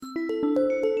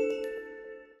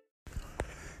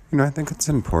I think it's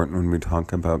important when we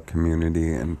talk about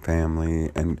community and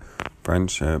family and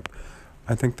friendship.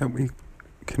 I think that we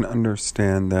can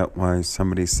understand that why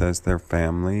somebody says they're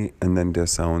family and then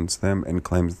disowns them and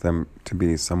claims them to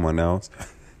be someone else,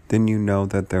 then you know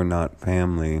that they're not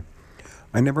family.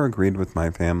 I never agreed with my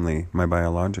family, my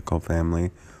biological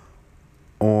family,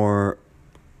 or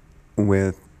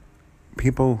with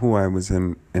people who I was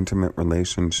in intimate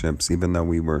relationships, even though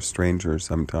we were strangers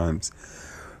sometimes,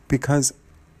 because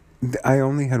I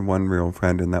only had one real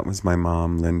friend, and that was my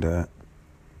mom, Linda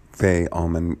Faye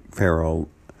Allman Farrell,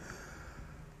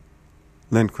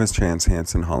 Lindquist, Chance,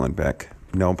 Hansen, Hollenbeck.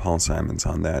 No Paul Simons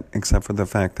on that, except for the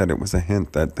fact that it was a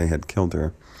hint that they had killed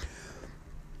her.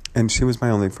 And she was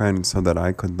my only friend so that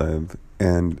I could live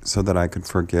and so that I could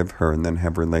forgive her and then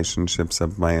have relationships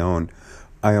of my own.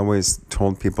 I always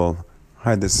told people,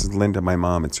 "Hi, this is Linda, my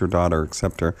mom. It's your daughter.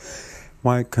 Accept her."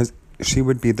 Why? Because she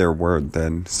would be their word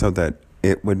then, so that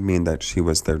it would mean that she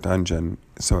was their dungeon.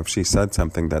 So if she said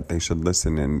something, that they should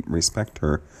listen and respect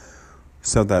her,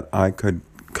 so that I could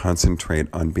concentrate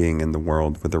on being in the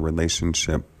world with a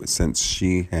relationship, since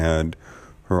she had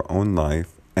her own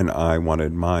life and I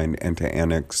wanted mine, and to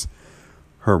annex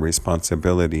her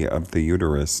responsibility of the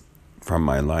uterus from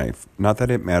my life. Not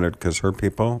that it mattered, because her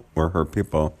people were her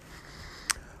people.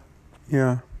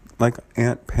 Yeah, like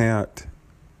Aunt Pat,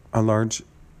 a large,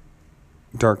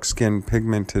 dark-skinned,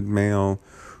 pigmented male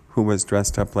who was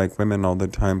dressed up like women all the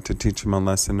time to teach him a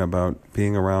lesson about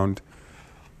being around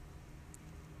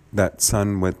that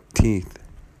son with teeth.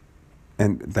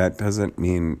 And that doesn't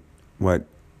mean what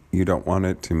you don't want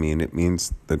it to mean. It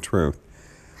means the truth.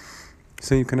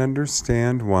 So you can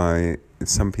understand why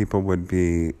some people would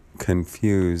be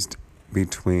confused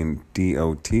between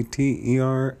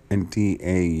Dotter and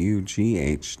Daughther,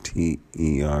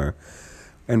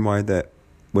 and why that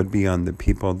would be on the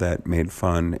people that made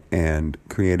fun and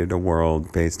created a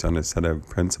world based on a set of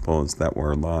principles that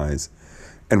were lies,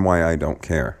 and why I don't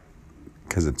care,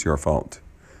 because it's your fault.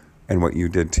 And what you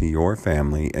did to your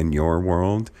family and your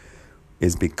world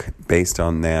is based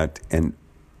on that. And,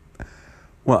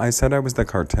 well, I said I was the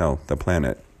cartel, the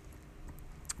planet,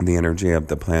 the energy of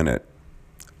the planet,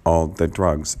 all the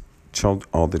drugs,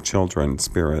 all the children,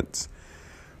 spirits.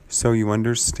 So you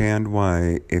understand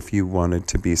why, if you wanted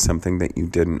to be something that you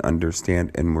didn't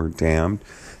understand and were damned,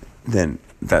 then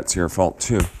that's your fault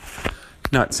too.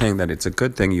 Not saying that it's a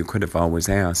good thing. You could have always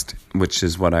asked, which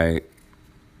is what I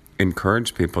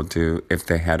encourage people to. If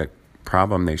they had a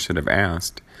problem, they should have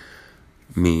asked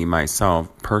me, myself,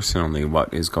 personally,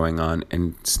 what is going on.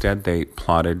 Instead, they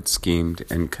plotted, schemed,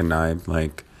 and connived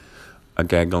like a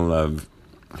gaggle of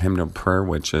hymnal prayer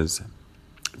witches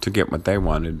to get what they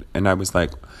wanted. And I was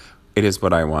like, it is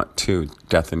what I want too,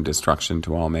 death and destruction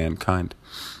to all mankind.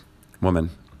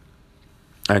 Woman,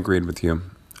 I agreed with you.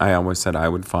 I always said I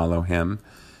would follow him.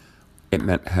 It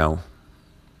meant hell.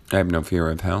 I have no fear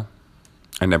of hell.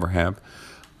 I never have.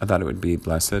 I thought it would be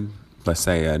blessed.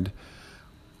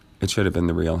 It should have been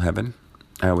the real heaven.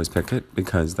 I always pick it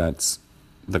because that's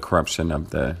the corruption of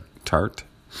the tart.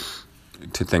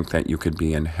 To think that you could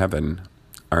be in heaven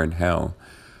or in hell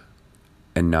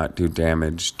and not do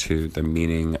damage to the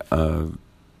meaning of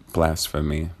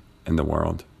blasphemy in the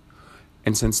world.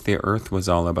 And since the earth was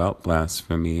all about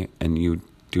blasphemy, and you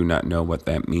do not know what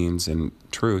that means in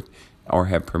truth, or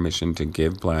have permission to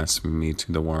give blasphemy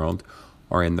to the world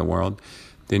or in the world,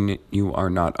 then you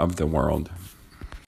are not of the world.